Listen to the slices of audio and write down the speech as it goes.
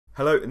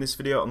Hello, in this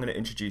video I'm going to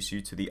introduce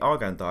you to the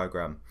Argand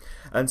diagram,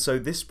 and so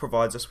this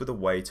provides us with a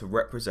way to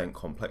represent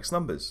complex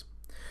numbers.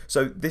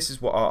 So this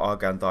is what our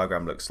Argand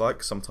diagram looks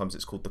like. Sometimes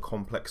it's called the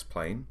complex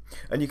plane,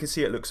 and you can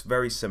see it looks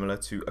very similar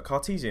to a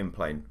Cartesian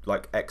plane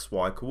like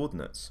XY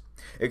coordinates,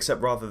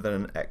 except rather than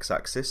an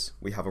x-axis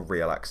we have a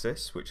real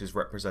axis which is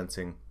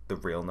representing the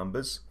real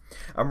numbers,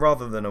 and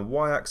rather than a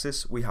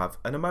y-axis we have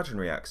an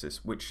imaginary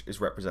axis which is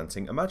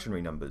representing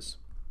imaginary numbers.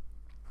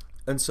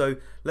 And so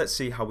let's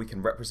see how we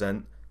can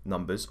represent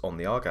numbers on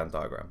the Argand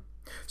diagram.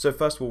 So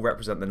first we'll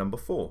represent the number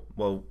 4.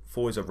 Well,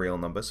 4 is a real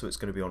number, so it's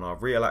going to be on our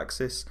real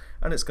axis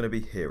and it's going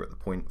to be here at the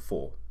point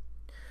 4.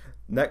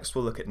 Next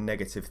we'll look at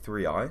negative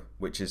 3i,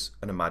 which is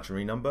an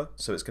imaginary number,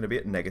 so it's going to be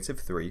at negative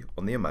 3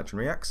 on the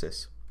imaginary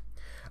axis.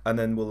 And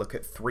then we'll look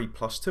at 3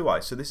 plus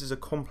 2i, so this is a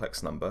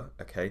complex number,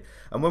 okay?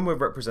 And when we're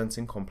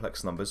representing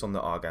complex numbers on the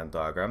Argand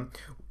diagram,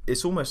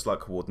 it's almost like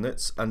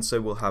coordinates, and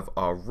so we'll have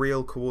our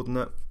real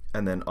coordinate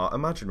and then our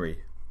imaginary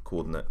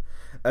coordinate.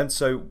 And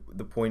so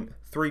the point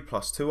 3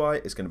 plus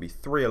 2i is going to be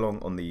 3 along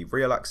on the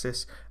real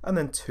axis and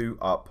then 2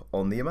 up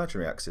on the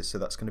imaginary axis, so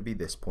that's going to be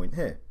this point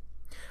here.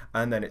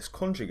 And then its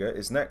conjugate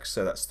is next,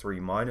 so that's 3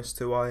 minus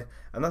 2i,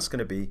 and that's going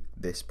to be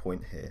this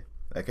point here.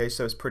 Okay,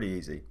 so it's pretty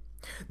easy.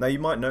 Now you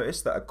might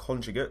notice that a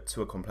conjugate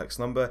to a complex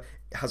number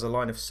has a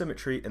line of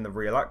symmetry in the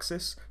real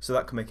axis, so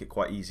that can make it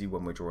quite easy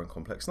when we're drawing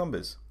complex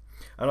numbers.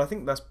 And I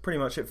think that's pretty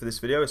much it for this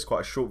video. It's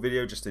quite a short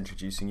video just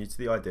introducing you to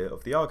the idea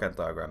of the Argand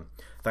diagram.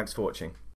 Thanks for watching.